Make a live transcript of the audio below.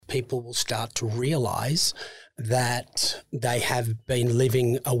people will start to realize that they have been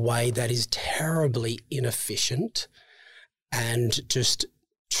living a way that is terribly inefficient and just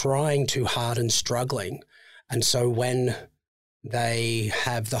trying too hard and struggling. And so when they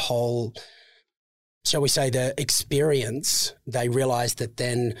have the whole, shall we say, the experience, they realize that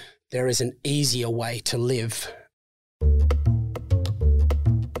then there is an easier way to live.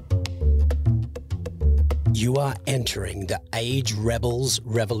 You are entering the Age Rebels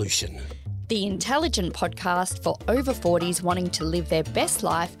Revolution. The intelligent podcast for over 40s wanting to live their best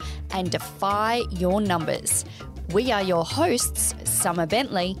life and defy your numbers. We are your hosts, Sommer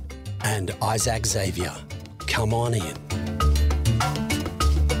Bentley and Xavier. Come on in.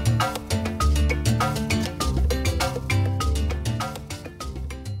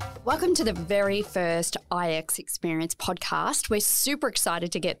 Welcome to the very first IX Experience podcast. We're super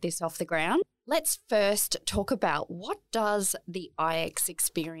excited to get this off the ground. Let's first talk about what does the IX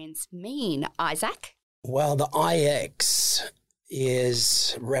experience mean, Isaac? Well, the IX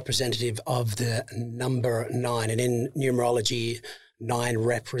is representative of the number 9, and in numerology, 9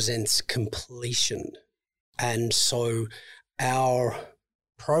 represents completion. And so our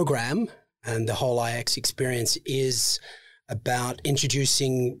program and the whole IX experience is about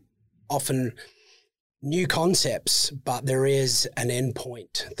introducing often new concepts, but there is an end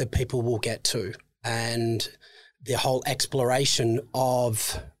point that people will get to. And the whole exploration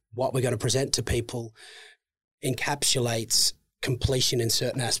of what we're going to present to people encapsulates completion in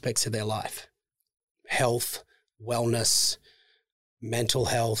certain aspects of their life. Health, wellness, mental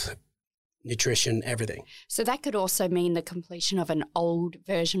health, nutrition, everything. So that could also mean the completion of an old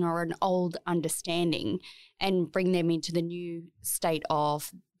version or an old understanding and bring them into the new state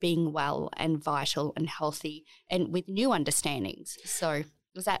of being well and vital and healthy and with new understandings. So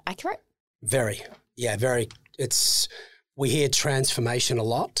was that accurate? Very. Yeah, very. We hear transformation a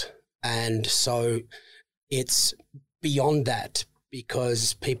lot, and so it's beyond that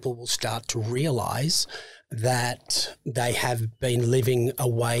because people will start to realize that they have been living a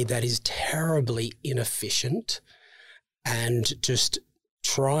way that is terribly inefficient and just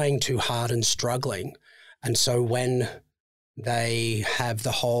trying too hard and struggling. And so when they have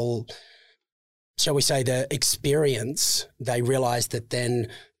the whole, shall we say, the experience, they realize that then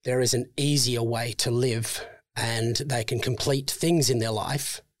there is an easier way to live and they can complete things in their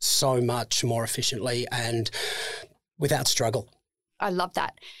life so much more efficiently and without struggle. I love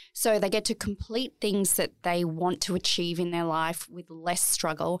that. So they get to complete things that they want to achieve in their life with less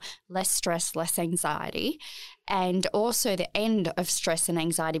struggle, less stress, less anxiety, and also the end of stress and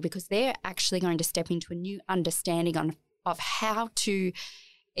anxiety because they're actually going to step into a new understanding of how to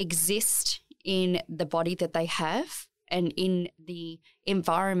exist in the body that they have and in the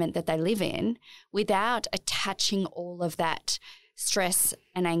environment that they live in without attaching all of that stress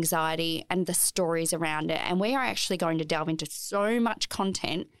and anxiety and the stories around it. And we are actually going to delve into so much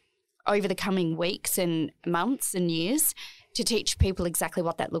content over the coming weeks and months and years to teach people exactly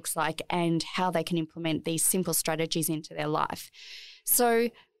what that looks like and how they can implement these simple strategies into their life. So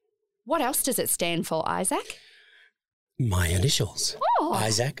what else does it stand for, Isaac? My initials. Oh.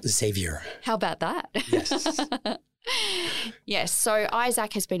 Isaac Xavier. How about that? Yes. Yes. So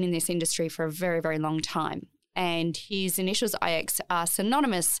Isaac has been in this industry for a very, very long time. And his initials IX are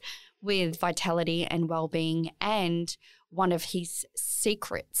synonymous with vitality and wellbeing and one of his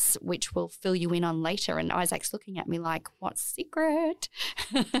secrets, which we'll fill you in on later. And Isaac's looking at me like, what secret?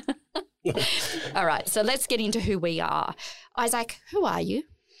 All right, so let's get into who we are. Isaac, who are you?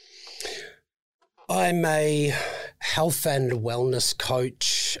 I'm a health and wellness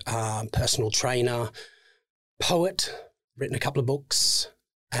coach, personal trainer, poet, written a couple of books,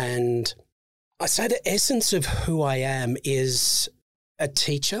 and I say the essence of who I am is a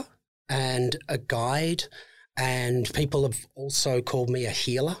teacher and a guide, and people have also called me a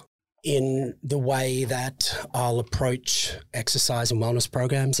healer in the way that I'll approach exercise and wellness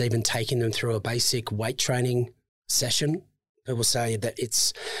programs, even taking them through a basic weight training session. People say that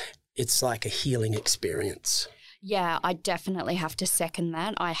it's like a healing experience. Yeah, I definitely have to second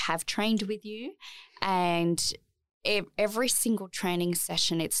that. I have trained with you, and every single training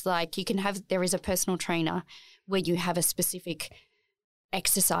session, it's like there is a personal trainer where you have a specific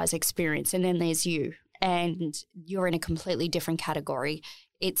exercise experience, and then there's you, and you're in a completely different category.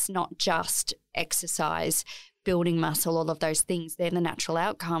 It's not just exercise, building muscle, all of those things. They're the natural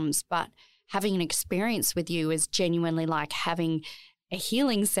outcomes, but having an experience with you is genuinely like having a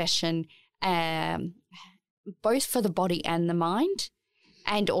healing session, both for the body and the mind,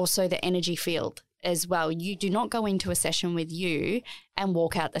 and also the energy field as well. You do not go into a session with you and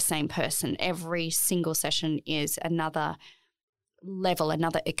walk out the same person. Every single session is another level,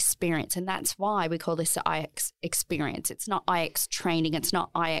 another experience. And that's why we call this the IX experience. It's not IX training. It's not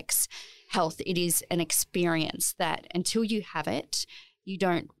IX health. It is an experience that until you have it, you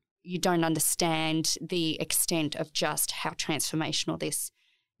don't understand the extent of just how transformational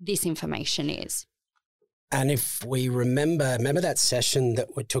this information is. And if we remember that session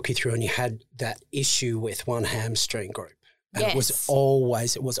that we took you through and you had that issue with one hamstring group. And yes.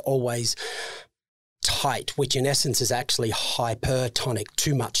 It was always tight, which in essence is actually hypertonic,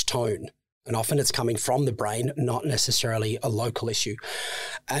 too much tone. And often it's coming from the brain, not necessarily a local issue.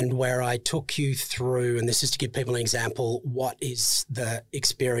 And where I took you through, and this is to give people an example, what is the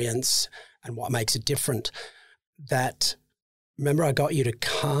experience and what makes it different, that remember I got you to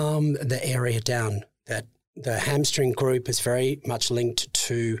calm the area down, that the hamstring group is very much linked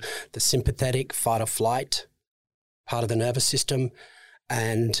to the sympathetic fight or flight part of the nervous system,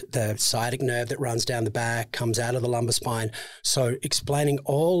 and the sciatic nerve that runs down the back, comes out of the lumbar spine. So explaining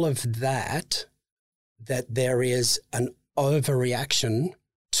all of that there is an overreaction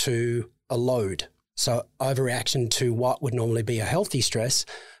to a load. So overreaction to what would normally be a healthy stress,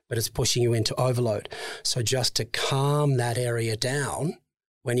 but it's pushing you into overload. So just to calm that area down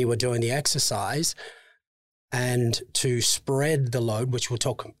when you were doing the exercise and to spread the load, which we'll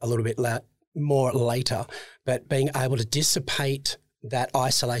talk a little bit more later, but being able to dissipate that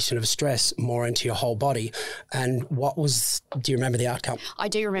isolation of stress more into your whole body. And do you remember the outcome? I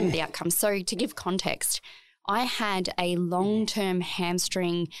do remember the outcome. So to give context, I had a long-term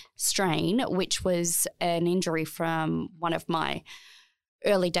hamstring strain, which was an injury from one of my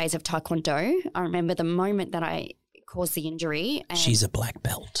early days of Taekwondo. I remember the moment that I caused the injury. And she's a black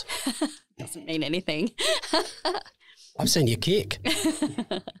belt. Doesn't mean anything. I've seen you kick.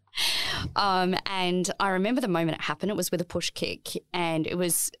 And I remember the moment it happened. It was with a push kick, and it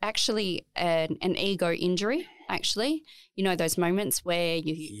was actually an ego injury, actually. You know, those moments where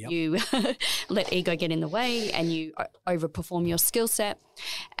you let ego get in the way and you overperform your skill set.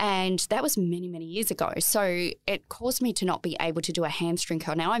 And that was many, many years ago. So it caused me to not be able to do a hamstring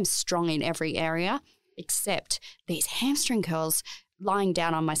curl. Now I'm strong in every area except these hamstring curls lying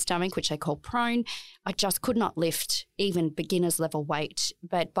down on my stomach, which they call prone. I just could not lift even beginner's level weight.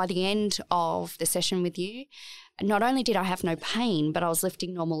 But by the end of the session with you, not only did I have no pain, but I was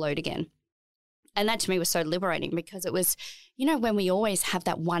lifting normal load again. And that to me was so liberating, because it was, you know, when we always have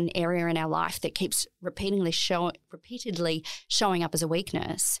that one area in our life that keeps repeatedly showing up as a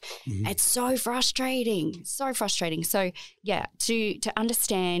weakness. Mm-hmm. It's so frustrating. So yeah, to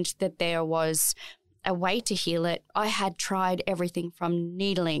understand that there was a way to heal it. I had tried everything from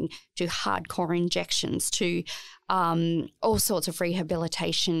needling to hardcore injections to all sorts of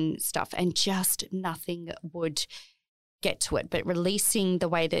rehabilitation stuff, and just nothing would get to it. But releasing the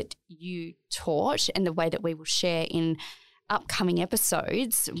way that you taught and the way that we will share in upcoming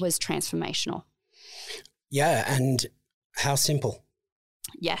episodes was transformational. Yeah, and how simple.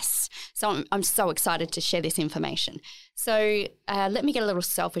 Yes. So I'm so excited to share this information. So let me get a little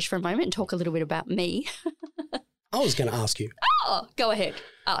selfish for a moment and talk a little bit about me. I was going to ask you. Oh, go ahead.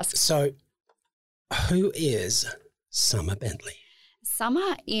 Ask. So who is Sommer Bentley?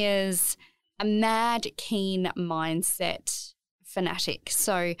 Sommer is a mad, keen mindset fanatic.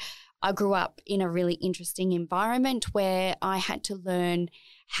 So I grew up in a really interesting environment where I had to learn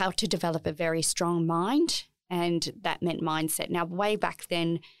how to develop a very strong mind. And that meant mindset. Now, way back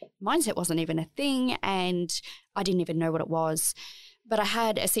then, mindset wasn't even a thing, and I didn't even know what it was. But I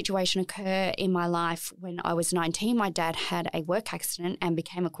had a situation occur in my life when I was 19. My dad had a work accident and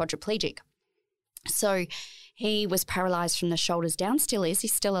became a quadriplegic. So he was paralyzed from the shoulders down, still is.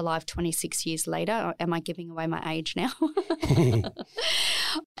 He's still alive 26 years later. Am I giving away my age now?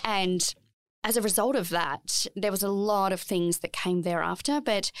 And as a result of that, there was a lot of things that came thereafter,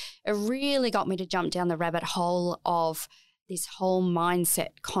 but it really got me to jump down the rabbit hole of this whole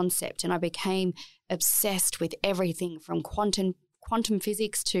mindset concept. And I became obsessed with everything from quantum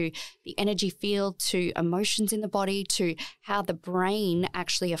physics to the energy field to emotions in the body to how the brain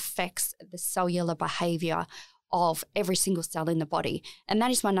actually affects the cellular behavior of every single cell in the body. And that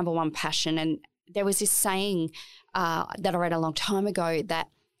is my number one passion. And there was this saying that I read a long time ago that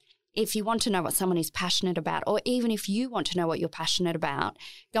if you want to know what someone is passionate about, or even if you want to know what you're passionate about,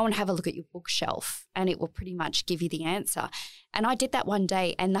 go and have a look at your bookshelf and it will pretty much give you the answer. And I did that one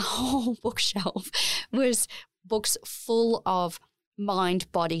day, and the whole bookshelf was books full of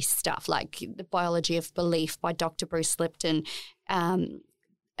mind-body stuff, like The Biology of Belief by Dr. Bruce Lipton,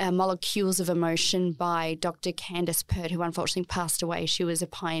 Molecules of Emotion by Dr. Candace Pert, who unfortunately passed away. She was a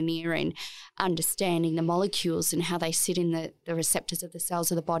pioneer in understanding the molecules and how they sit in the receptors of the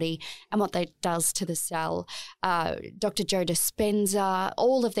cells of the body and what that does to the cell. Dr. Joe Dispenza,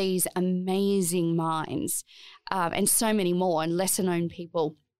 all of these amazing minds, and so many more, and lesser-known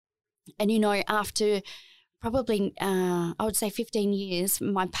people. And, after probably, I would say 15 years,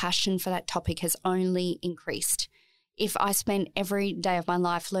 my passion for that topic has only increased. If I spent every day of my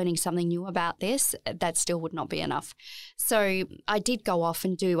life learning something new about this, that still would not be enough. So I did go off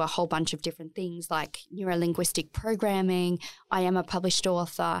and do a whole bunch of different things like neuro-linguistic programming. I am a published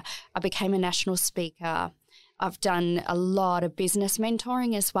author. I became a national speaker. I've done a lot of business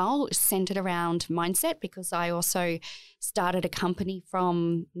mentoring as well, centered around mindset, because I also started a company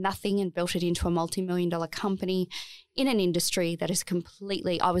from nothing and built it into a multi-million-dollar company in an industry that is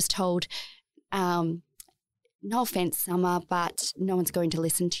completely, I was told, no offense, Sommer, but no one's going to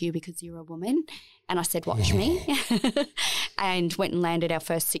listen to you because you're a woman. And I said, watch me. And went and landed our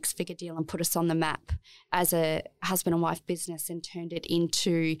first six-figure deal and put us on the map as a husband and wife business and turned it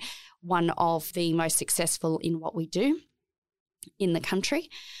into one of the most successful in what we do in the country.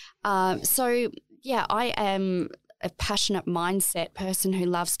 So, I am a passionate mindset person who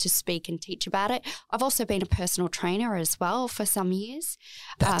loves to speak and teach about it. I've also been a personal trainer as well for some years.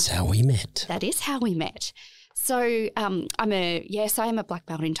 That's how we met. That is how we met. So I am a black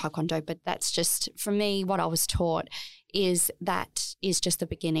belt in Taekwondo, but that's just, for me, what I was taught is just the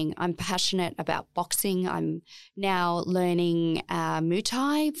beginning. I'm passionate about boxing. I'm now learning Muay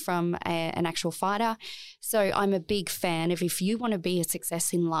Thai from an actual fighter. So I'm a big fan of, if you want to be a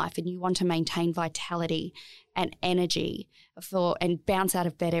success in life and you want to maintain vitality and energy and bounce out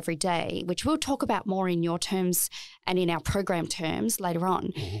of bed every day, which we'll talk about more in your terms and in our program terms later on.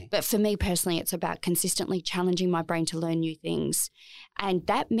 Mm-hmm. But for me personally, it's about consistently challenging my brain to learn new things. And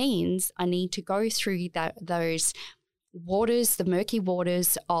that means I need to go through those waters, the murky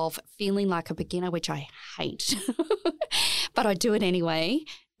waters of feeling like a beginner, which I hate. But I do it anyway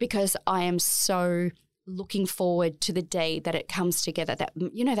because I am so looking forward to the day that it comes together,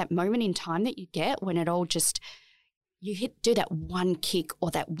 that moment in time that you get when it all just, do that one kick or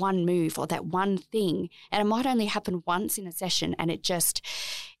that one move or that one thing. And it might only happen once in a session, and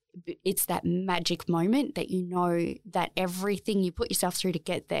it's that magic moment that you know that everything you put yourself through to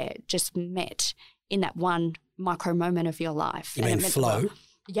get there just met in that one micro moment of your life. You mean flow?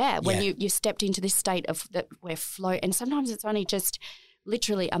 When you stepped into this state of that where flow, and sometimes it's only just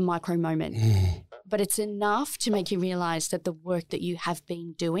literally a micro moment, but it's enough to make you realize that the work that you have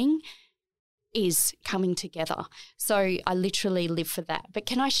been doing is coming together. So I literally live for that. But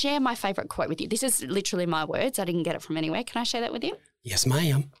can I share my favorite quote with you? This is literally my words. I didn't get it from anywhere. Can I share that with you? Yes,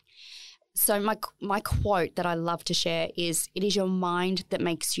 ma'am. So my quote that I love to share is, it is your mind that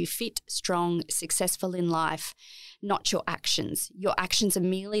makes you fit, strong, successful in life, not your actions. Your actions are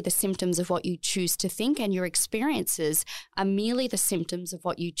merely the symptoms of what you choose to think, and your experiences are merely the symptoms of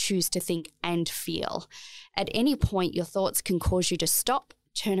what you choose to think and feel. At any point, your thoughts can cause you to stop,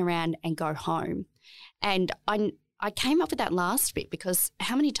 turn around and go home. And I came up with that last bit because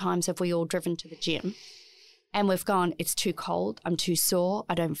how many times have we all driven to the gym and we've gone, it's too cold, I'm too sore,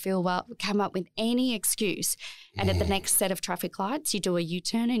 I don't feel well, come up with any excuse. And at the next set of traffic lights, you do a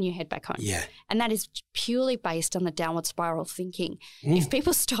U-turn and you head back home. Yeah. And that is purely based on the downward spiral thinking. If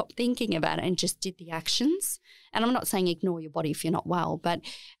people stop thinking about it and just did the actions, and I'm not saying ignore your body if you're not well, but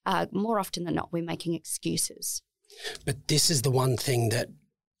more often than not, we're making excuses. But this is the one thing that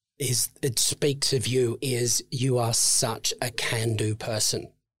it speaks of you, is you are such a can-do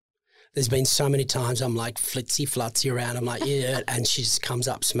person. There's been so many times I'm like flitzy around. I'm like, yeah, and she just comes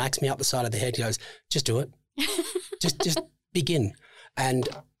up, smacks me up the side of the head, goes, just do it. just begin. And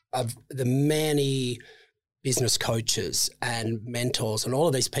of the many business coaches and mentors and all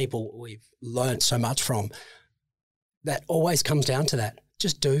of these people we've learned so much from, that always comes down to that.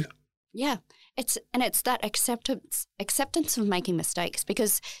 Just do. Yeah. It's that acceptance of making mistakes,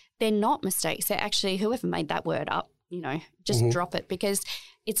 because they're not mistakes. They're actually, whoever made that word up, just drop it, because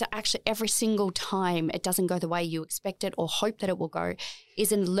it's actually every single time it doesn't go the way you expect it or hope that it will go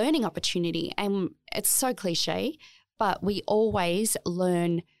is a learning opportunity. And it's so cliche, but we always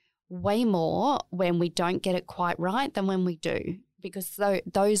learn way more when we don't get it quite right than when we do, because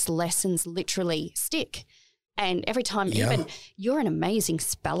those lessons literally stick. And every time, even you're an amazing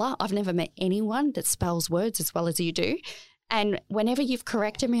speller. I've never met anyone that spells words as well as you do. And whenever you've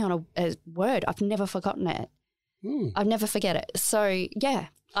corrected me on a word, I've never forgotten it. I'll never forget it. So, yeah,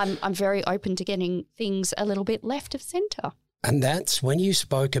 I'm very open to getting things a little bit left of centre. And that's when you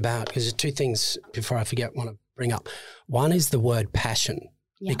spoke about, because there's two things before I forget I want to bring up. One is the word passion.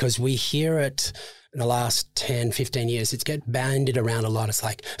 because we hear it in the last 10, 15 years. It's get bandied around a lot. It's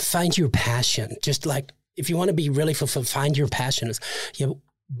like, find your passion. Just like, if you want to be really fulfilled, find your passion. It's,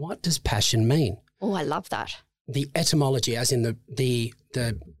 what does passion mean? Oh, I love that. The etymology, as in the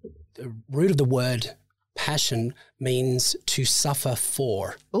root of the word passion, means to suffer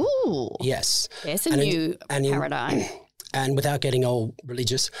for. Ooh. Yes. There's a new paradigm. And without getting all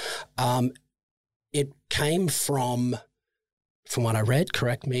religious, it came from what I read,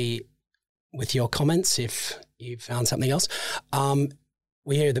 correct me with your comments if you found something else,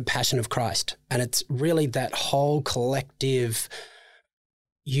 we hear the passion of Christ. And it's really that whole collective,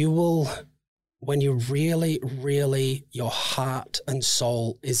 when you really, really, your heart and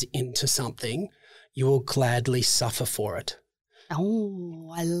soul is into something, you will gladly suffer for it.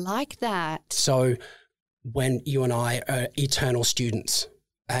 Oh, I like that. So when you and I are eternal students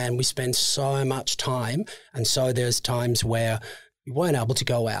and we spend so much time, and so there's times where you weren't able to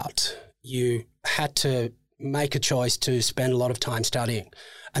go out, you had to make a choice to spend a lot of time studying.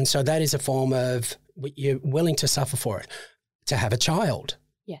 And so that is a form of, you're willing to suffer for it. To have a child.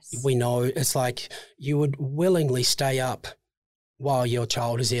 Yes. We know it's like you would willingly stay up while your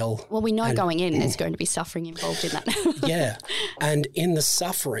child is ill. Well, we know going in there's going to be suffering involved in that. Yeah. And in the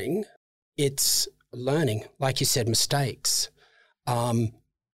suffering, it's learning. Like you said, mistakes. I've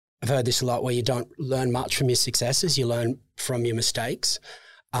heard this a lot where you don't learn much from your successes, you learn from your mistakes.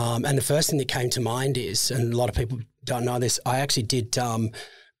 And the first thing that came to mind is, and a lot of people don't know this, I actually did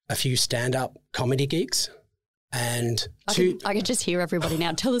a few stand-up comedy gigs. And I could just hear everybody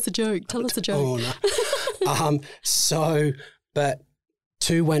now. Tell us a joke. Tell us a joke. Oh, no. But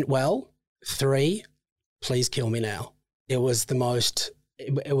 2 went well. 3, please kill me now. It was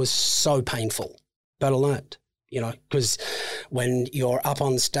it was so painful, but I learned, because when you're up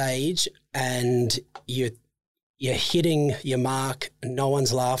on stage and you're hitting your mark and no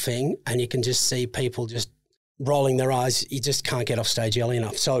one's laughing and you can just see people just rolling their eyes, you just can't get off stage early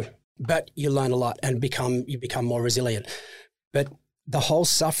enough. But you learn a lot and you become more resilient. But the whole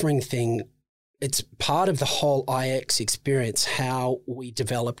suffering thing, it's part of the whole IX experience, how we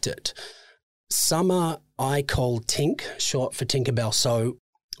developed it. Sommer I call Tink, short for Tinkerbell. So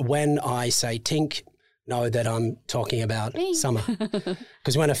when I say Tink, know that I'm talking about Sommer.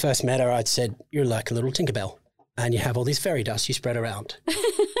 Because when I first met her, I'd said, you're like a little Tinkerbell and you have all this fairy dust you spread around,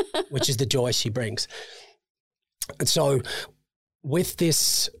 which is the joy she brings. And so with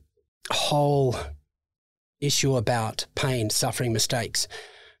this whole issue about pain, suffering, mistakes,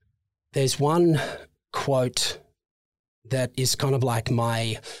 there's one quote that is kind of like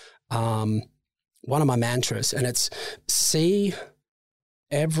my one of my mantras, and it's, see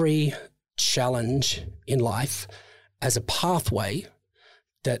every challenge in life as a pathway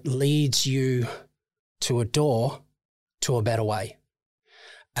that leads you to a door to a better way.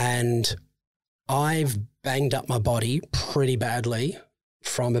 And I've banged up my body pretty badly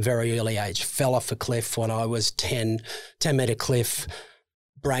from a very early age. Fell off a cliff when I was 10-meter cliff,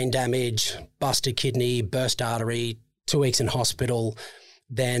 brain damage, busted kidney, burst artery, 2 weeks in hospital,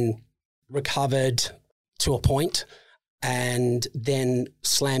 then recovered to a point and then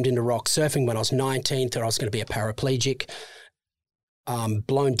slammed into rock surfing when I was 19, thought I was going to be a paraplegic,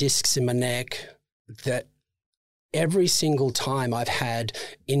 blown discs in my neck. That every single time I've had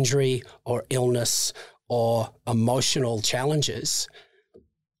injury or illness or emotional challenges,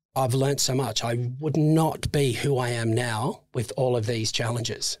 I've learned so much. I would not be who I am now with all of these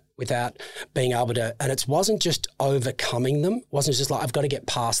challenges without being able to, and it wasn't just overcoming them. It wasn't just like, I've got to get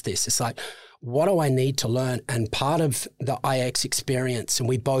past this. It's like, what do I need to learn? And part of the IX experience, and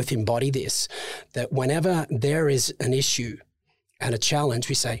we both embody this, that whenever there is an issue and a challenge,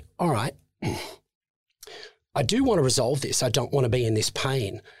 we say, all right, I do want to resolve this. I don't want to be in this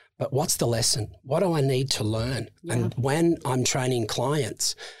pain, but what's the lesson? What do I need to learn? Yeah. And when I'm training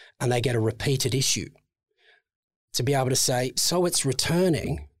clients and they get a repeated issue, to be able to say, so it's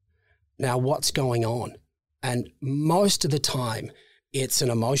returning, now what's going on? And most of the time, it's an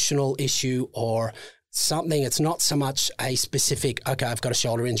emotional issue or something. It's not so much a specific, okay, I've got a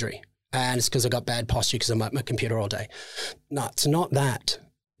shoulder injury and it's because I got bad posture because I'm at my computer all day. No, it's not that.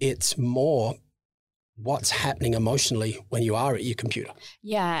 It's more what's happening emotionally when you are at your computer.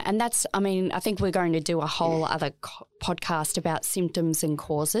 Yeah, and that's, I mean, I think we're going to do a whole other podcast about symptoms and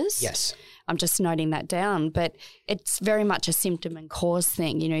causes. Yes. I'm just noting that down, but it's very much a symptom and cause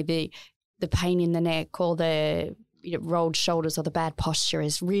thing. You know, the pain in the neck or the rolled shoulders or the bad posture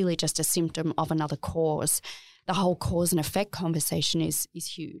is really just a symptom of another cause. The whole cause and effect conversation is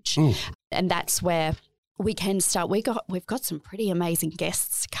huge. And that's where we can start. We've got some pretty amazing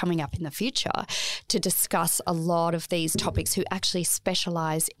guests coming up in the future to discuss a lot of these topics who actually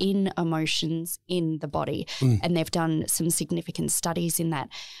specialize in emotions in the body, and they've done some significant studies in that.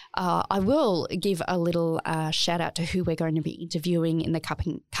 I will give a little shout out to who we're going to be interviewing in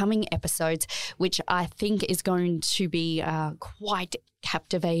the coming episodes, which I think is going to be quite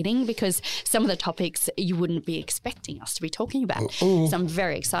captivating, because some of the topics you wouldn't be expecting us to be talking about. So I'm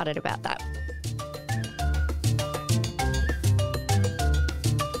very excited about that.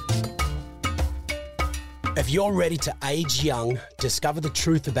 If you're ready to age young, discover the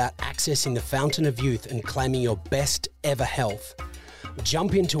truth about accessing the fountain of youth and claiming your best ever health,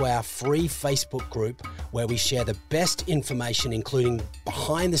 jump into our free Facebook group where we share the best information, including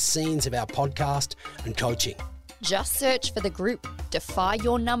behind the scenes of our podcast and coaching. Just search for the group Defy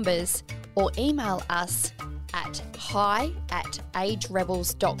Your Numbers or email us at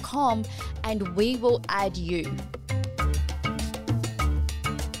hi@agerebels.com and we will add you.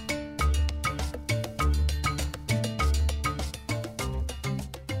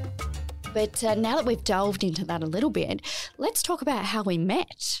 But now that we've delved into that a little bit, let's talk about how we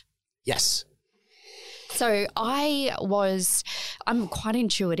met. Yes. So I'm quite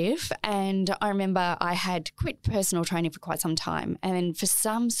intuitive, and I remember I had quit personal training for quite some time, and for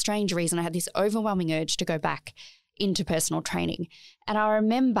some strange reason I had this overwhelming urge to go back into personal training. And I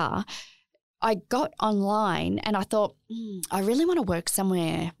remember I got online and I thought, I really want to work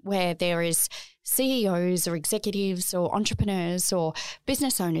somewhere where there is CEOs or executives or entrepreneurs or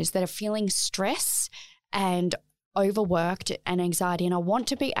business owners that are feeling stress and overworked and anxiety, and I want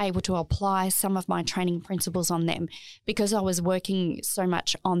to be able to apply some of my training principles on them, because I was working so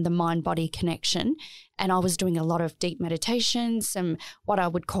much on the mind-body connection, and I was doing a lot of deep meditation, some what I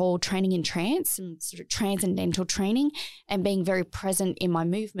would call training in trance, some sort of transcendental training, and being very present in my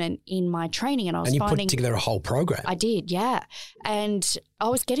movement in my training. And you put together a whole program. I did, yeah. And I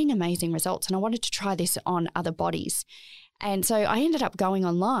was getting amazing results, and I wanted to try this on other bodies. And so I ended up going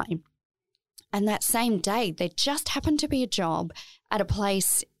online. And that same day, there just happened to be a job at a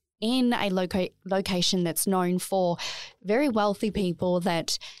place in a location that's known for very wealthy people,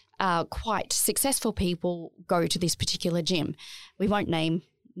 that quite successful people go to this particular gym. We won't name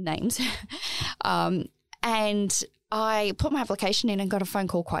names. And I put my application in and got a phone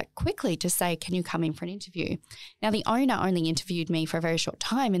call quite quickly to say, can you come in for an interview? Now, the owner only interviewed me for a very short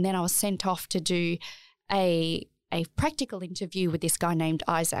time, and then I was sent off to do a practical interview with this guy named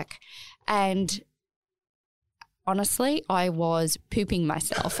Isaac. And honestly, I was pooping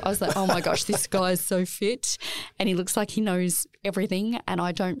myself. I was like, oh my gosh, this guy is so fit and he looks like he knows everything and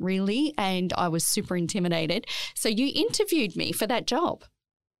I don't really. And I was super intimidated. So you interviewed me for that job.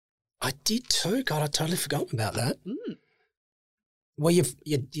 I did too. God, I totally forgot about that. Well, you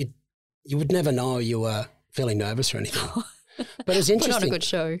would never know you were feeling nervous or anything. But it's interesting. Put on a good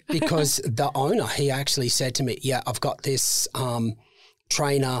show. Because the owner, he actually said to me, yeah, I've got this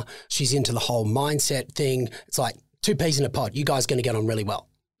trainer. She's into the whole mindset thing. It's like 2 peas in a pod. You guys are going to get on really well.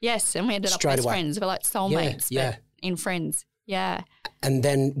 Yes, and we ended up best friends. We're like soulmates, but in friends. Yeah. And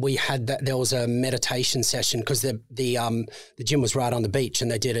then we had there was a meditation session, because the gym was right on the beach,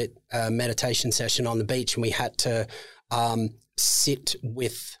 and they did a meditation session on the beach, and we had to sit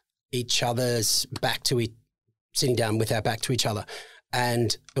with each other's sitting down with our back to each other.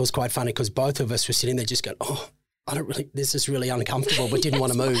 And it was quite funny because both of us were sitting there just going, this is really uncomfortable, but didn't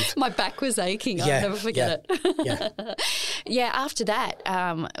want to move. My back was aching. I'll never forget it. Yeah, after that,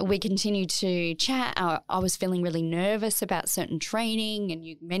 we continued to chat. I was feeling really nervous about certain training, and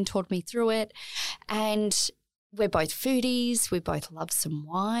you mentored me through it. And we're both foodies. We both love some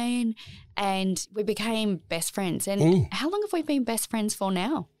wine, and we became best friends. And how long have we been best friends for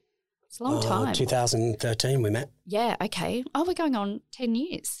now? It's a long time. 2013 we met. Yeah, okay. Oh, we're going on 10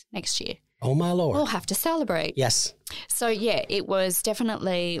 years next year. Oh, my Lord. We'll have to celebrate. Yes. So, yeah, it was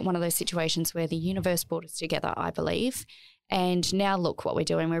definitely one of those situations where the universe brought us together, I believe. And now look what we're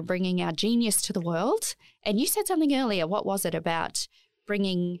doing. We're bringing our genius to the world. And you said something earlier. What was it about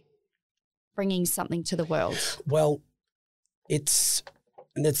bringing something to the world? Well, it's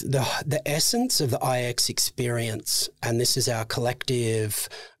the essence of the IX experience, and this is our collective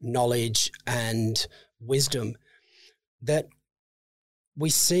knowledge and wisdom that we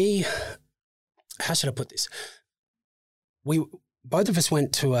see. How should I put this? Both of us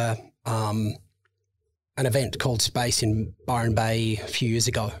went to an event called Space in Byron Bay a few years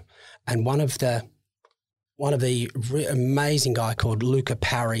ago, and one of the amazing guy called Luca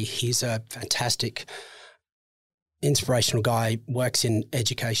Parry. He's a fantastic, inspirational guy, works in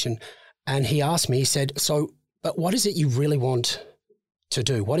education, and he asked me. He said, "So, but what is it you really want to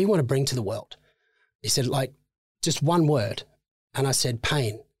do? What do you want to bring to the world?" He said, like, just one word. And I said,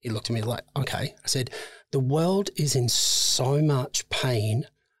 pain. He looked at me like, okay. I said, the world is in so much pain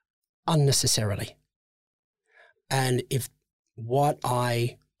unnecessarily. And if what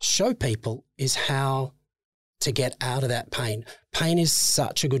I show people is how to get out of that pain. Pain is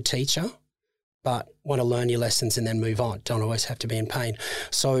such a good teacher, but want to learn your lessons and then move on. Don't always have to be in pain.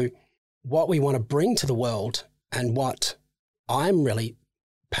 So what we want to bring to the world, and what I'm really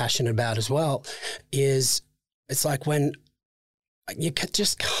passionate about as well, is it's like when you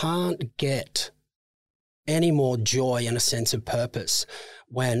just can't get any more joy and a sense of purpose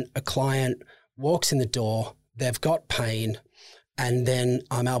when a client walks in the door, they've got pain, and then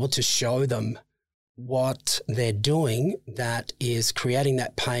I'm able to show them what they're doing that is creating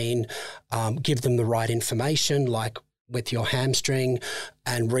that pain, give them the right information, like with your hamstring.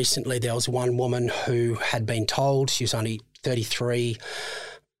 And recently there was one woman who had been told, she was only 33,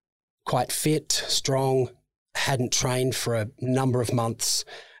 quite fit, strong, hadn't trained for a number of months,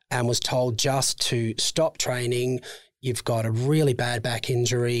 and was told just to stop training. You've got a really bad back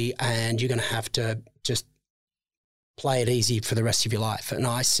injury and you're going to have to just play it easy for the rest of your life. And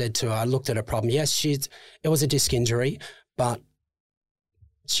I said to her, I looked at her problem. Yes, it was a disc injury, but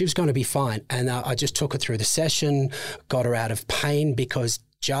she was going to be fine. And I just took her through the session, got her out of pain, because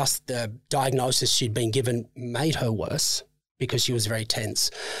just the diagnosis she'd been given made her worse because she was very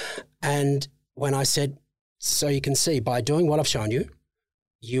tense. And when I said, so you can see by doing what I've shown you,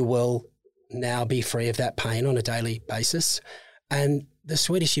 you will now be free of that pain on a daily basis. And the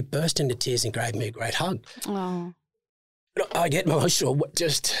sweetie, she burst into tears and gave me a great hug. Oh. I get emotional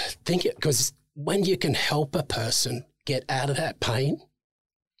just thinking, because when you can help a person get out of that pain,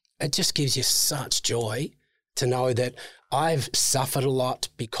 it just gives you such joy to know that I've suffered a lot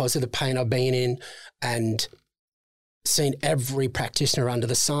because of the pain I've been in, and seen every practitioner under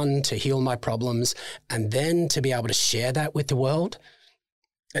the sun to heal my problems, and then to be able to share that with the world.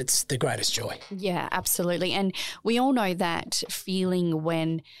 It's the greatest joy. Yeah, absolutely. And we all know that feeling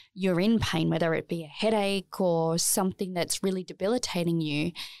when you're in pain, whether it be a headache or something that's really debilitating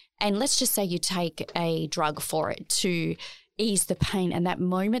you. And let's just say you take a drug for it to ease the pain, and that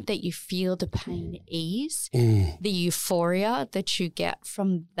moment that you feel the pain ease, the euphoria that you get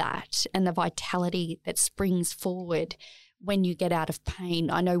from that and the vitality that springs forward when you get out of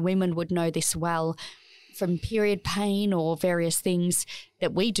pain. I know women would know this well from period pain or various things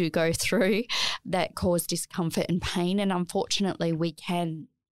that we do go through that cause discomfort and pain. And unfortunately, we can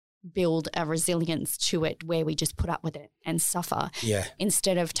build a resilience to it where we just put up with it and suffer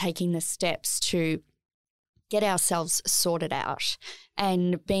instead of taking the steps to get ourselves sorted out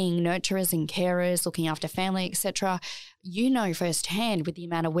and being nurturers and carers, looking after family, etc. You know firsthand with the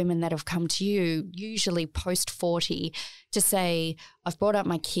amount of women that have come to you, usually post-40, to say, I've brought up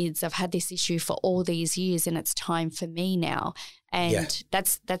my kids, I've had this issue for all these years and it's time for me now. And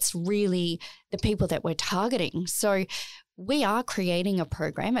that's really the people that we're targeting. So we are creating a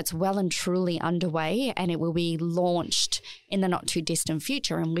program. It's well and truly underway, and it will be launched in the not too distant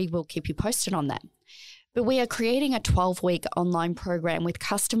future, and we will keep you posted on that. But we are creating a 12-week online program with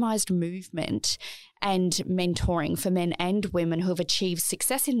customized movement and mentoring for men and women who have achieved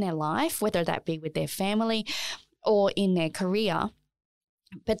success in their life, whether that be with their family or in their career.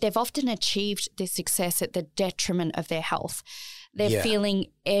 But they've often achieved this success at the detriment of their health. They're feeling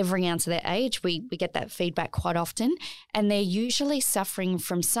every ounce of their age. We get that feedback quite often. And they're usually suffering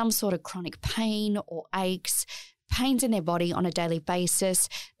from some sort of chronic pain or aches, pains in their body on a daily basis.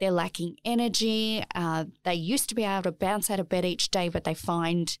 They're lacking energy. They used to be able to bounce out of bed each day, but they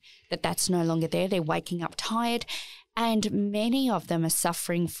find that that's no longer there. They're waking up tired. And many of them are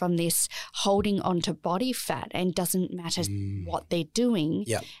suffering from this holding on to body fat, and doesn't matter what they're doing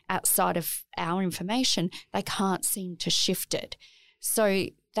outside of our information, they can't seem to shift it. So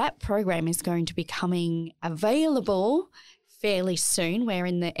that program is going to be coming available fairly soon. We're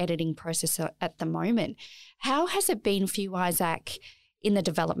in the editing process at the moment. How has it been for you, Isaac, in the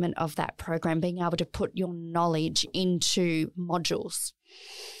development of that program, being able to put your knowledge into modules?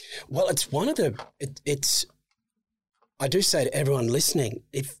 Well, it's one of the I do say to everyone listening,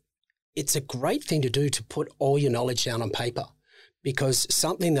 if it's a great thing to do to put all your knowledge down on paper, because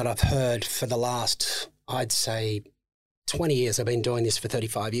something that I've heard for the last, I'd say 20 years, I've been doing this for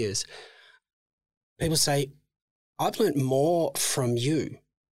 35 years, people say, I've learned more from you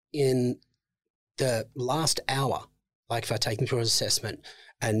in the last hour, like if I take them through an assessment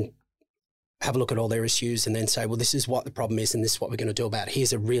and have a look at all their issues and then say, well, this is what the problem is and this is what we're going to do about it.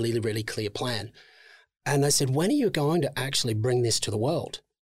 Here's a really, really clear plan. And they said, when are you going to actually bring this to the world?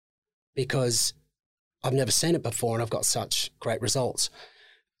 Because I've never seen it before and I've got such great results.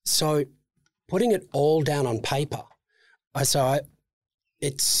 So putting it all down on paper.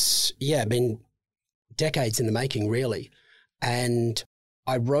 It's been decades in the making, really. And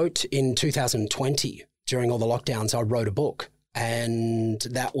I wrote in 2020, during all the lockdowns, I wrote a book, and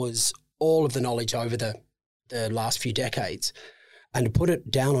that was all of the knowledge over the last few decades. And to put it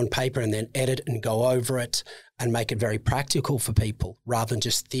down on paper and then edit and go over it and make it very practical for people rather than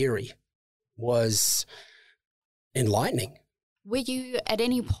just theory was enlightening. Were you at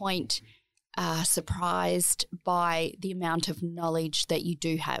any point surprised by the amount of knowledge that you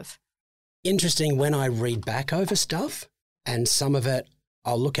do have? Interesting, when I read back over stuff, and some of it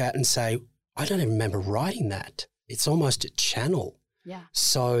I'll look at and say, I don't even remember writing that. It's almost a channel. Yeah.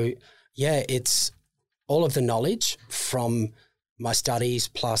 So, yeah, it's all of the knowledge from my studies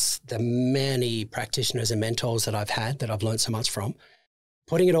plus the many practitioners and mentors that I've had that I've learned so much from.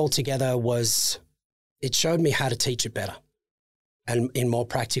 Putting it all together it showed me how to teach it better and in more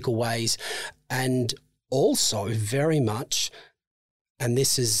practical ways. And also very much, and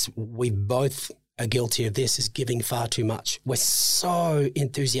we both are guilty of this, is giving far too much. We're so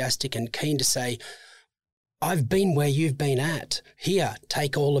enthusiastic and keen to say, I've been where you've been at. Here,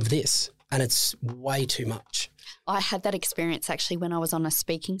 take all of this. And it's way too much. I had that experience actually when I was on a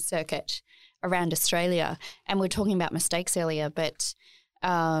speaking circuit around Australia, and we were talking about mistakes earlier, but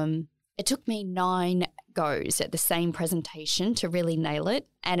it took me 9 goes at the same presentation to really nail it.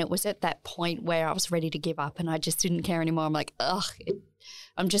 And it was at that point where I was ready to give up and I just didn't care anymore. I'm like,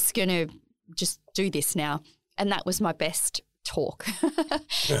 I'm just going to just do this now. And that was my best talk.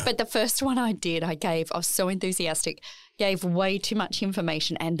 But the first one I was so enthusiastic, gave way too much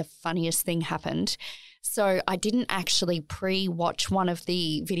information, and the funniest thing happened. So I didn't actually pre-watch one of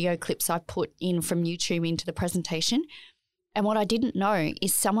the video clips I put in from YouTube into the presentation. And what I didn't know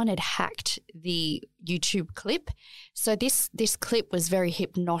is someone had hacked the YouTube clip. So this clip was very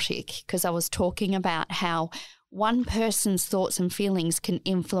hypnotic because I was talking about how one person's thoughts and feelings can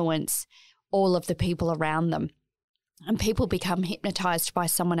influence all of the people around them. And people become hypnotized by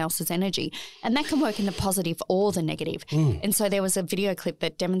someone else's energy. And that can work in the positive or the negative. And so there was a video clip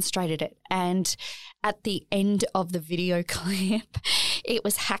that demonstrated it. And at the end of the video clip, it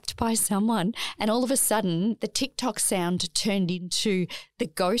was hacked by someone. And all of a sudden, the TikTok sound turned into the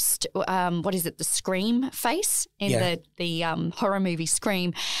ghost, the Scream face in the horror movie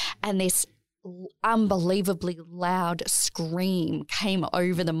Scream. And this unbelievably loud scream came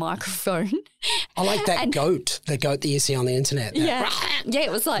over the microphone. I like that the goat that you see on the internet. Yeah,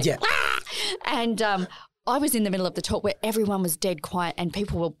 it was like, and I was in the middle of the talk where everyone was dead quiet and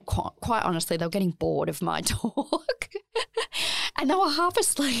people were quite honestly, they were getting bored of my talk. And they were half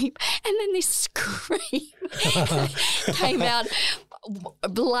asleep. And then this scream came out,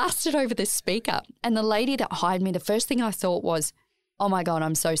 blasted over the speaker. And the lady that hired me, the first thing I thought was, oh my God,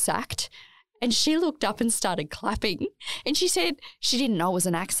 I'm so sacked. And she looked up and started clapping. And she said she didn't know it was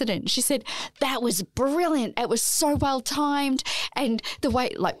an accident. She said, that was brilliant. It was so well timed. And the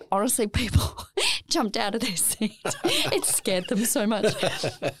way, honestly, people jumped out of their seat. It scared them so much.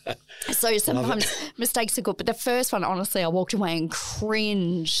 So sometimes mistakes are good. But the first one, honestly, I walked away and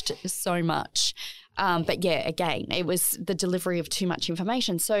cringed so much. But yeah, again, it was the delivery of too much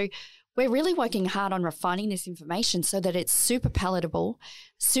information. So we're really working hard on refining this information so that it's super palatable,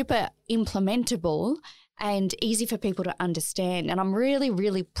 super implementable, and easy for people to understand. And I'm really,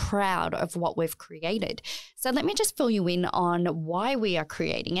 really proud of what we've created. So let me just fill you in on why we are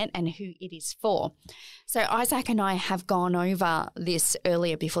creating it and who it is for. So Isaac and I have gone over this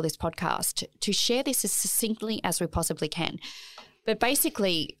earlier before this podcast to share this as succinctly as we possibly can. But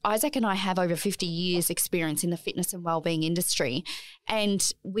basically, Isaac and I have over 50 years experience in the fitness and wellbeing industry,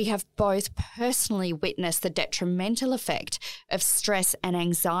 and we have both personally witnessed the detrimental effect of stress and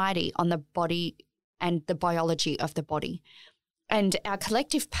anxiety on the body and the biology of the body. And our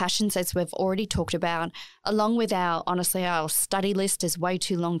collective passions, as we've already talked about, along with our study list is way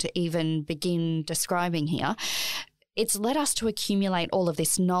too long to even begin describing here. It's led us to accumulate all of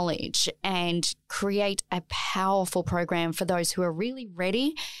this knowledge and create a powerful program for those who are really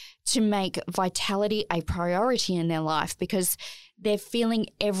ready to make vitality a priority in their life because they're feeling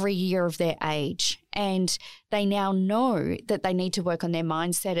every year of their age and they now know that they need to work on their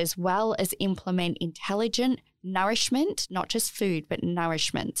mindset as well as implement intelligent nourishment, not just food, but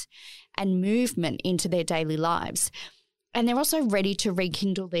nourishment and movement into their daily lives. And they're also ready to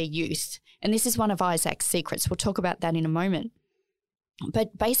rekindle their youth. And this is one of Isaac's secrets. We'll talk about that in a moment.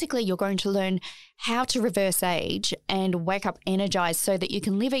 But basically, you're going to learn how to reverse age and wake up energized so that you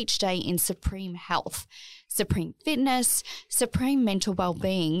can live each day in supreme health, supreme fitness, supreme mental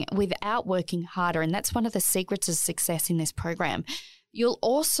well-being without working harder. And that's one of the secrets of success in this program. You'll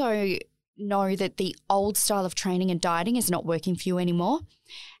also know that the old style of training and dieting is not working for you anymore,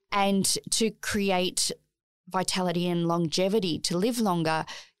 and to create vitality and longevity, to live longer,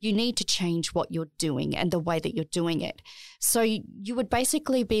 you need to change what you're doing and the way that you're doing it. So you would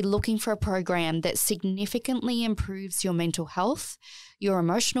basically be looking for a program that significantly improves your mental health, your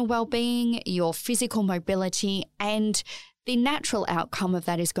emotional well-being, your physical mobility, and the natural outcome of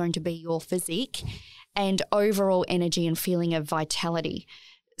that is going to be your physique and overall energy and feeling of vitality.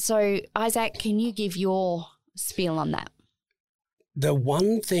 So, Isaac, can you give your spiel on that? The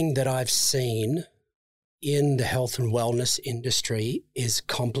one thing that I've seen in the health and wellness industry is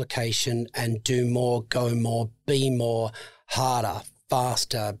complication and do more, go more, be more, harder,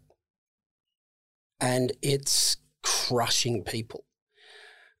 faster, and it's crushing people.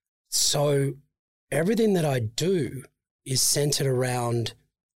 So everything that I do is centered around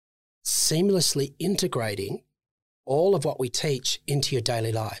seamlessly integrating all of what we teach into your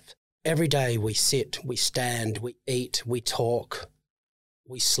daily life. Every day we sit, we stand, we eat, we talk,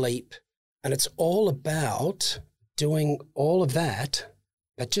 we sleep, and it's all about doing all of that,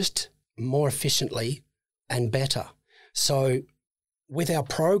 but just more efficiently and better. So with our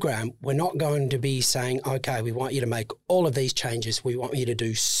program, we're not going to be saying, okay, we want you to make all of these changes. We want you to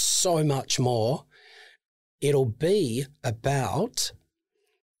do so much more. It'll be about,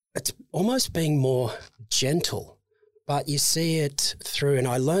 it's almost being more gentle, but you see it through, and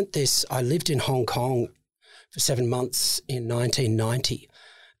I learnt this, I lived in Hong Kong for 7 months in 1990,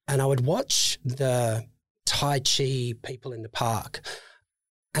 and I would watch the Tai Chi people in the park,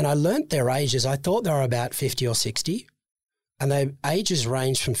 and I learnt their ages. I thought they were about 50 or 60, and their ages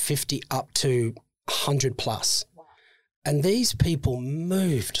range from 50 up to 100 plus. Wow. And these people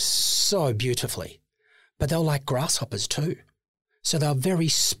moved so beautifully, but they were like grasshoppers too. So they're very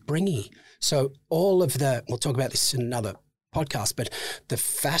springy. So all of the, we'll talk about this in another podcast, but the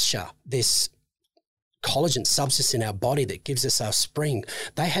fascia, this collagen substance in our body that gives us our spring,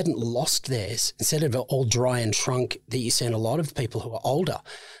 they hadn't lost theirs. Instead of all dry and shrunk that you see in a lot of people who are older,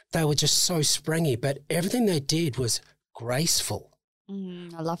 they were just so springy, but everything they did was graceful.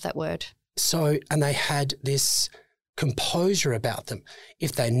 I love that word. So, and they had this composure about them.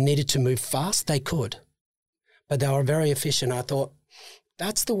 If they needed to move fast, they could. But they were very efficient. I thought,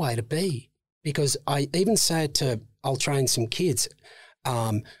 that's the way to be. Because I even said I'll train some kids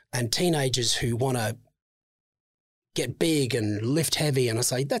and teenagers who want to get big and lift heavy. And I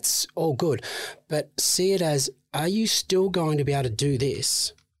say, that's all good. But see it as, are you still going to be able to do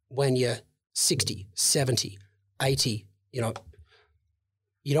this when you're 60, 70, 80? You know,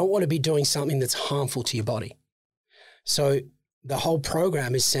 you don't want to be doing something that's harmful to your body. So the whole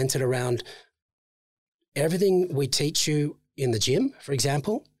program is centered around everything we teach you in the gym, for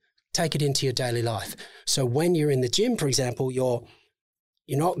example, take it into your daily life. So when you're in the gym, for example, you're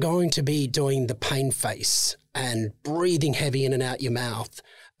not going to be doing the pain face and breathing heavy in and out your mouth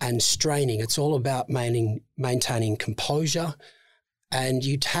and straining. It's all about maintaining composure, and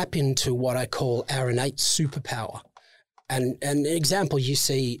you tap into what I call our innate superpower. And an example, you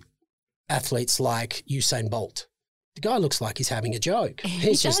see athletes like Usain Bolt. The guy looks like he's having a joke.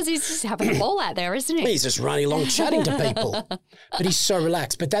 He's just having a ball out there, isn't he? He's just running along chatting to people. But he's so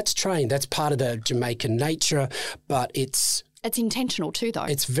relaxed. But that's trained. That's part of the Jamaican nature. But it's intentional too, though.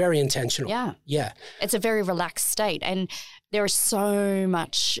 It's very intentional. Yeah. Yeah. It's a very relaxed state. And there is so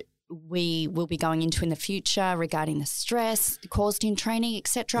much we will be going into in the future regarding the stress caused in training,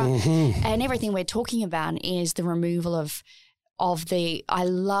 etc. Mm-hmm. And everything we're talking about is the removal of I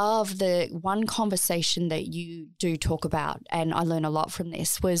love the one conversation that you do talk about, and I learn a lot from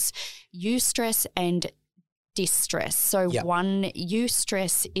this, was eustress and distress. So one,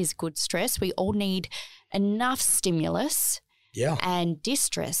 eustress is good stress. We all need enough stimulus. Yeah. And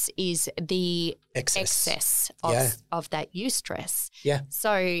distress is the excess of that eustress. Yeah.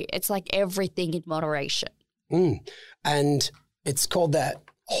 So it's like everything in moderation. And it's called that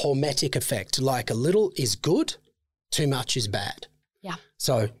hormetic effect. Like a little is good, too much is bad. Yeah.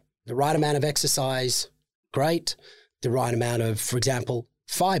 So the right amount of exercise, great. The right amount of, for example,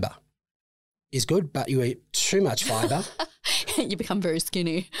 fibre is good, but you eat too much fibre. You become very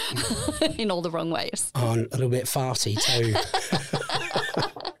skinny in all the wrong ways. Oh, a little bit farty too.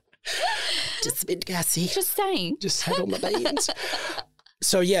 Just a bit gassy. Just saying. Just had all my beans.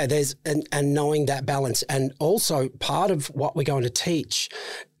 So, yeah, there's and knowing that balance. And also part of what we're going to teach,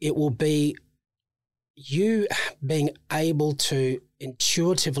 it will be you being able to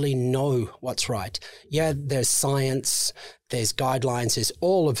intuitively know what's right. Yeah, there's science, there's guidelines, there's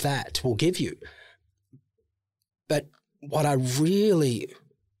all of that we'll give you. But what I really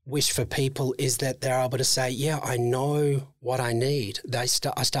wish for people is that they're able to say, yeah, I know what I need. I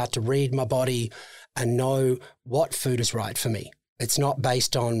start to read my body and know what food is right for me. It's not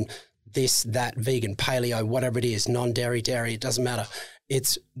based on this, that, vegan, paleo, whatever it is, non-dairy, dairy, it doesn't matter.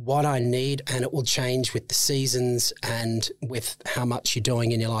 It's what I need, and it will change with the seasons and with how much you're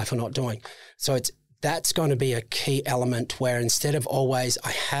doing in your life or not doing. So that's going to be a key element where instead of always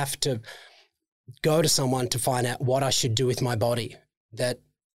I have to go to someone to find out what I should do with my body, that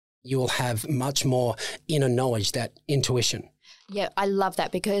you will have much more inner knowledge, that intuition. Yeah, I love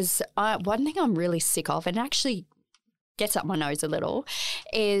that, because one thing I'm really sick of, and actually gets up my nose a little,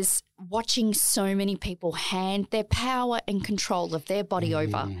 is watching so many people hand their power and control of their body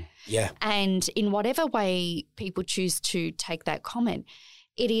over. Yeah. And in whatever way people choose to take that comment,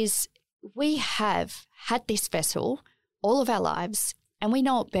 it is, we have had this vessel all of our lives and we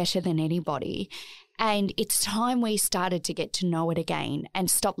know it better than anybody. And it's time we started to get to know it again and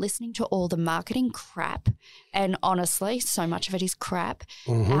stop listening to all the marketing crap. And honestly, so much of it is crap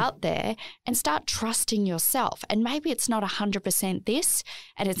out there, and start trusting yourself. And maybe it's not 100% this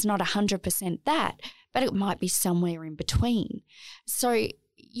and it's not 100% that, but it might be somewhere in between. So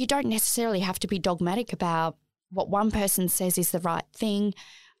you don't necessarily have to be dogmatic about what one person says is the right thing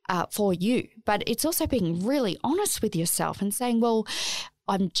for you, but it's also being really honest with yourself and saying, well,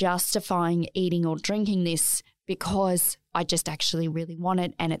 I'm justifying eating or drinking this because I just actually really want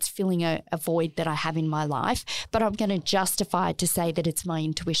it and it's filling a void that I have in my life, but I'm going to justify it to say that it's my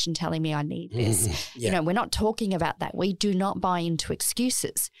intuition telling me I need this. Yeah. You know, we're not talking about that. We do not buy into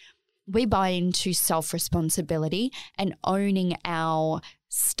excuses. We buy into self-responsibility and owning our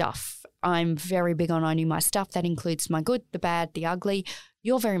stuff. I'm very big on owning my stuff. That includes my good, the bad, the ugly.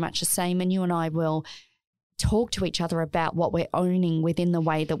 You're very much the same, and you and I will talk to each other about what we're owning within the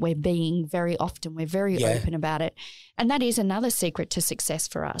way that we're being. Very often we're very open about it. And that is another secret to success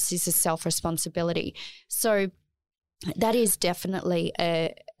for us, is the self-responsibility. So that is definitely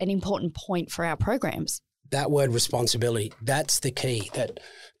an important point for our programs. That word responsibility, that's the key, that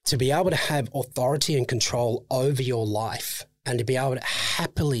to be able to have authority and control over your life and to be able to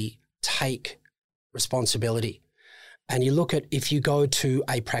happily take responsibility. And you look at, if you go to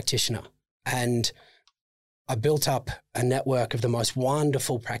a practitioner, and I built up a network of the most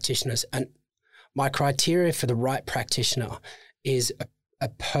wonderful practitioners, and my criteria for the right practitioner is a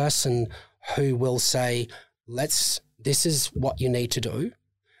person who will say, this is what you need to do.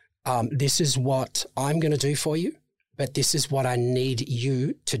 This is what I'm going to do for you, but this is what I need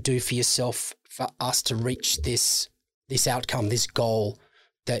you to do for yourself for us to reach this outcome, this goal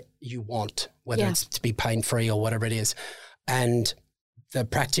that you want, whether it's to be pain-free or whatever it is. And the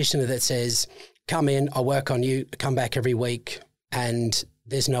practitioner that says, come in, I'll work on you, come back every week, and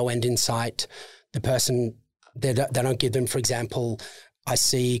there's no end in sight. The person, they don't give them, for example, I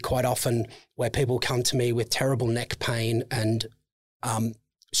see quite often where people come to me with terrible neck pain and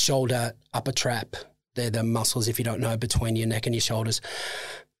shoulder upper trap. They're the muscles, if you don't know, between your neck and your shoulders.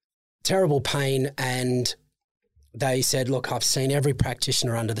 Terrible pain, and they said, look, I've seen every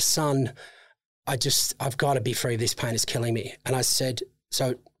practitioner under the sun. I've got to be free of this pain. It's killing me. And I said,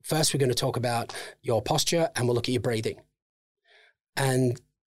 so first we're going to talk about your posture and we'll look at your breathing. And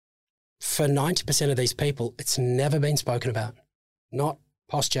for 90% of these people, it's never been spoken about. Not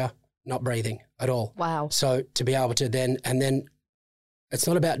posture, not breathing at all. Wow. So to be able to then it's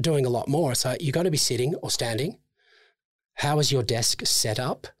not about doing a lot more. So you've got to be sitting or standing. How is your desk set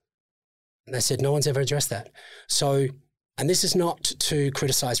up? And they said, no one's ever addressed that. So, and this is not to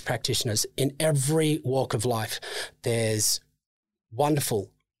criticize practitioners. In every walk of life, there's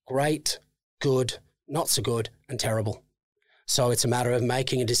wonderful, great, good, not so good, and terrible. So it's a matter of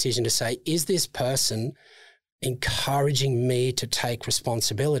making a decision to say, is this person encouraging me to take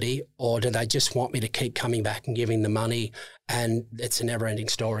responsibility, or do they just want me to keep coming back and giving the money? And it's a never-ending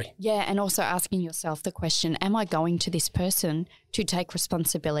story. Yeah, and also asking yourself the question, am I going to this person to take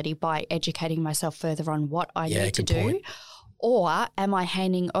responsibility by educating myself further on what I need to do? Point. Or am I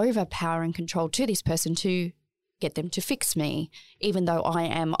handing over power and control to this person to get them to fix me, even though I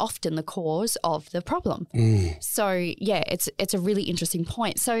am often the cause of the problem? So, yeah, it's a really interesting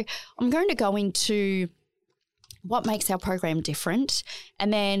point. So I'm going to go into what makes our program different,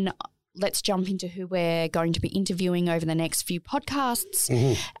 and then let's jump into who we're going to be interviewing over the next few podcasts,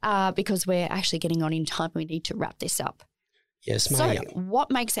 because we're actually getting on in time. We need to wrap this up. Yes, ma'am. So what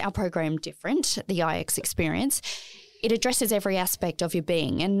makes our program different, the IX experience? It addresses every aspect of your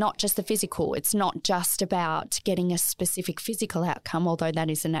being and not just the physical. It's not just about getting a specific physical outcome, although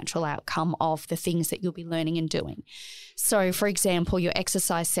that is a natural outcome of the things that you'll be learning and doing. So, for example, your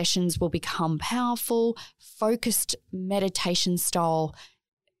exercise sessions will become powerful, focused meditation style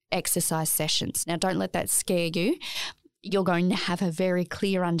exercise sessions. Now, don't let that scare you. You're going to have a very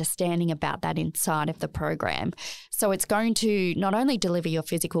clear understanding about that inside of the program. So it's going to not only deliver your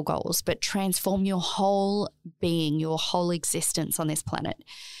physical goals, but transform your whole being, your whole existence on this planet.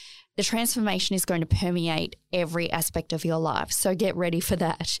 The transformation is going to permeate every aspect of your life. So get ready for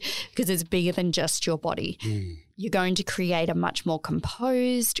that, because it's bigger than just your body. You're going to create a much more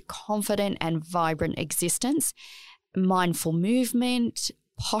composed, confident, and vibrant existence. Mindful movement,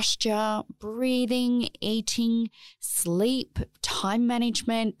 posture, breathing, eating, sleep, time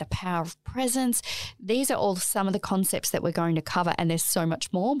management, the power of presence. These are all some of the concepts that we're going to cover, and there's so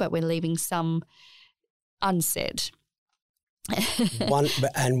much more, but we're leaving some unsaid.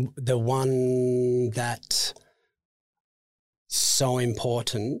 The one that's so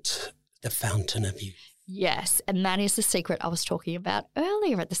important, the fountain of youth. Yes, and that is the secret I was talking about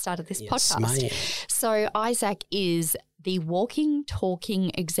earlier at the start of this podcast. Ma'am. So Isaac is the walking,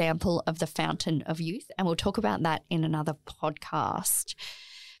 talking example of the fountain of youth, and we'll talk about that in another podcast.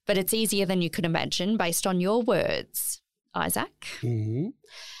 But it's easier than you could imagine based on your words, Isaac. Mm-hmm.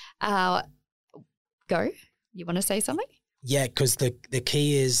 Go. You want to say something? Yeah, because the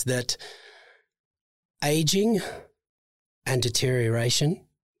key is that aging and deterioration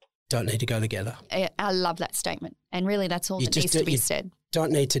don't need to go together. I love that statement. And really that's all that needs to be said.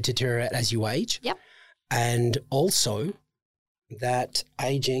 Don't need to deteriorate as you age. Yep. And also that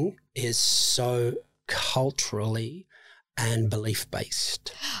aging is so culturally and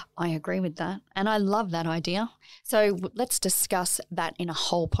belief-based. I agree with that. And I love that idea. So let's discuss that in a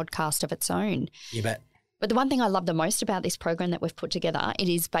whole podcast of its own. You bet. But the one thing I love the most about this program that we've put together, it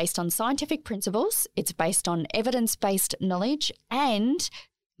is based on scientific principles, it's based on evidence-based knowledge, and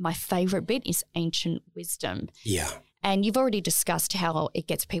my favourite bit is ancient wisdom. Yeah. And you've already discussed how it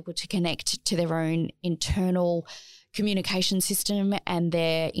gets people to connect to their own internal communication system and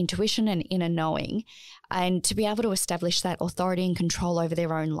their intuition and inner knowing, and to be able to establish that authority and control over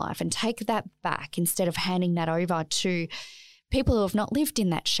their own life and take that back instead of handing that over to people who have not lived in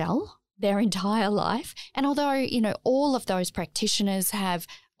that shell their entire life. And although, you know, all of those practitioners have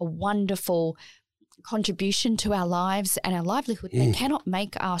a wonderful contribution to our lives and our livelihood, they cannot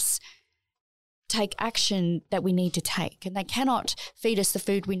make us take action that we need to take, and they cannot feed us the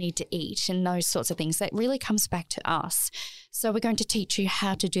food we need to eat and those sorts of things. That really comes back to us. So we're going to teach you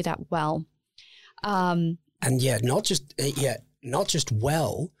how to do that well. And not just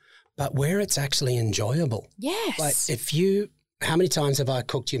well, but where it's actually enjoyable. Yes. Like how many times have I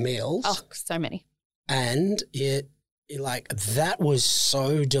cooked your meals? Oh, so many. And that was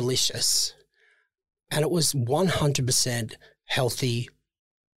so delicious. And it was 100% healthy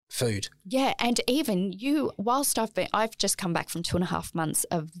food. Yeah, and even you, whilst I've just come back from 2.5 months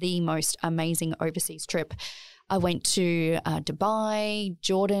of the most amazing overseas trip. I went to Dubai,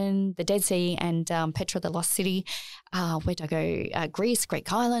 Jordan, the Dead Sea, and Petra, the Lost City. Where'd I go? Greece,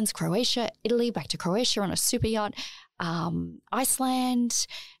 Greek Islands, Croatia, Italy, back to Croatia on a super yacht, Iceland,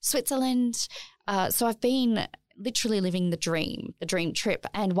 Switzerland. So I've been literally living the dream trip.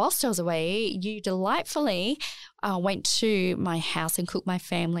 And whilst I was away, you delightfully went to my house and cooked my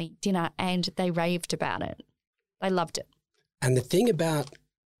family dinner, and they raved about it. They loved it. And the thing about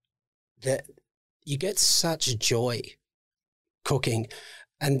that, you get such joy cooking.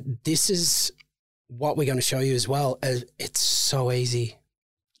 And this is what we're going to show you as well. It's so easy.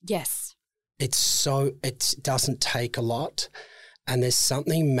 Yes. It doesn't take a lot. And there's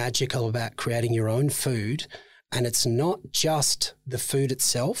something magical about creating your own food. And it's not just the food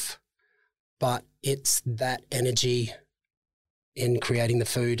itself, but it's that energy in creating the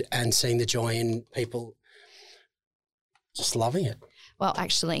food and seeing the joy in people just loving it. Well,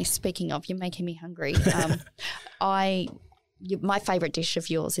 actually, speaking of, you're making me hungry. My favourite dish of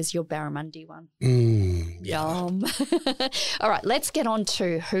yours is your barramundi one. Yeah. Yum. All right, let's get on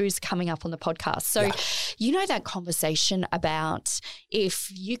to who's coming up on the podcast. So, You know that conversation about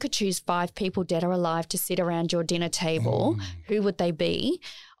if you could choose 5 people, dead or alive, to sit around your dinner table, who would they be?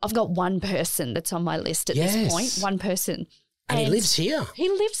 I've got one person that's on my list at this point, one person. And he lives here. He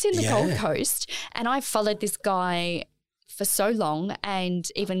lives in the Gold Coast, and I've followed this guy for so long and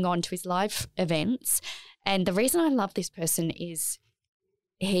even gone to his live events. And the reason I love this person is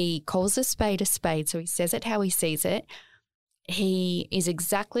he calls a spade, so he says it how he sees it. He is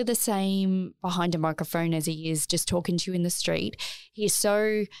exactly the same behind a microphone as he is just talking to you in the street. He is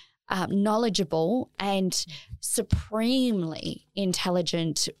so knowledgeable and supremely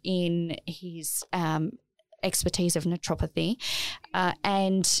intelligent in his expertise of naturopathy,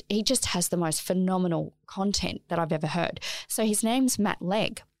 and he just has the most phenomenal content that I've ever heard. So his name's Matt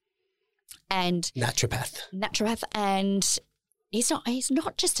Legg, and naturopath, and he's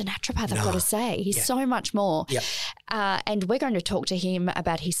not just a naturopath, I've got to say. He's so much more. Yep. And we're going to talk to him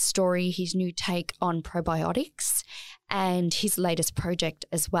about his story, his new take on probiotics, and his latest project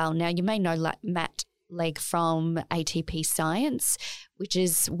as well. Now, you may know Matt Legg from ATP Science, which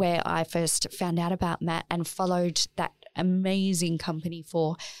is where I first found out about Matt and followed that amazing company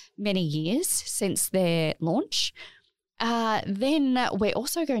for many years since their launch. Then we're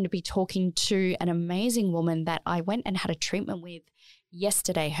also going to be talking to an amazing woman that I went and had a treatment with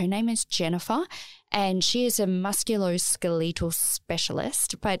yesterday. Her name is Jennifer, and she is a musculoskeletal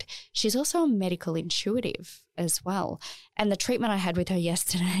specialist, but she's also a medical intuitive as well. And the treatment I had with her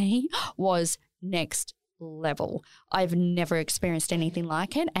yesterday was next level. I've never experienced anything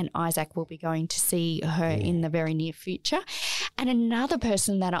like it, and Isaac will be going to see her in the very near future. And another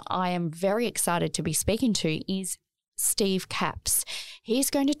person that I am very excited to be speaking to is Steve Capps. He's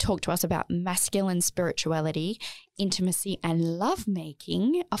going to talk to us about masculine spirituality, intimacy, and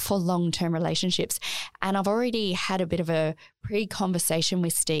lovemaking for long-term relationships. And I've already had a bit of a pre-conversation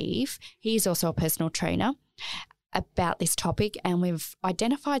with Steve. He's also a personal trainer about this topic, and we've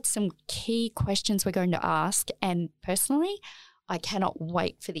identified some key questions we're going to ask. And personally, I cannot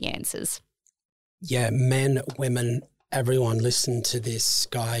wait for the answers. Yeah, men, women, everyone listen to this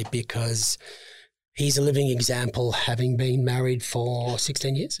guy because he's a living example, having been married for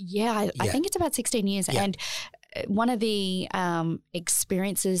 16 years. Yeah, I think it's about 16 years. Yeah. And one of the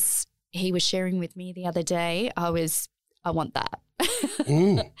experiences he was sharing with me the other day, I want that.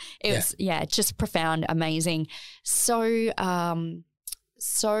 It was, just profound, amazing. So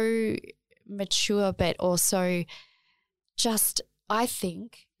mature, but also just, I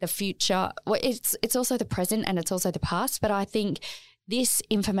think the future, well, it's also the present and it's also the past, but I think this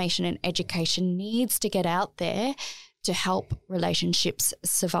information and education needs to get out there to help relationships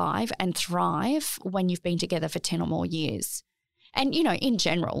survive and thrive when you've been together for 10 or more years. And, you know, in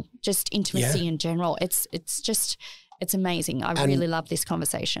general, just intimacy in general, it's amazing. I really love this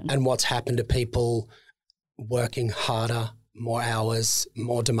conversation. And what's happened to people working harder, more hours,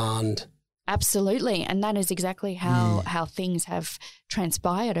 more demand. Absolutely. And that is exactly how things have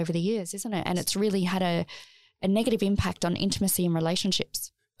transpired over the years, isn't it? And it's really had a negative impact on intimacy and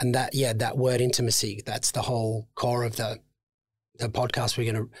relationships. And that word intimacy, that's the whole core of the podcast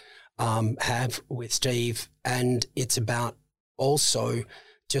we're going to have with Steve. And it's about also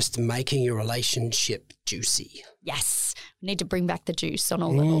just making your relationship juicy. Yes. We need to bring back the juice on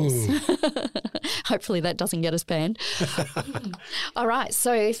all levels. Hopefully that doesn't get us banned. All right.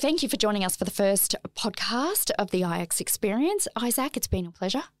 So thank you for joining us for the first podcast of the IX Experience. Isaac, it's been a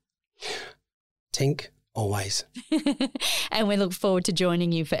pleasure. Tink. Always. And we look forward to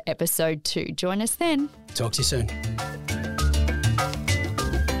joining you for episode 2. Join us then. Talk to you soon.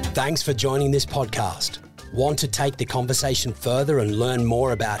 Thanks for joining this podcast. Want to take the conversation further and learn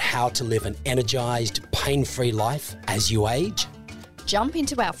more about how to live an energized, pain-free life as you age? Jump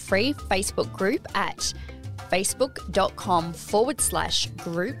into our free Facebook group at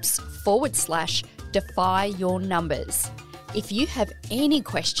facebook.com/groups/defy your numbers. If you have any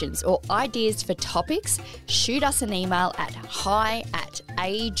questions or ideas for topics, shoot us an email at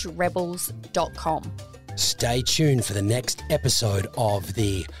hi@agerebels.com. Stay tuned for the next episode of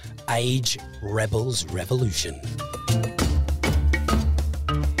the Age Rebels Revolution.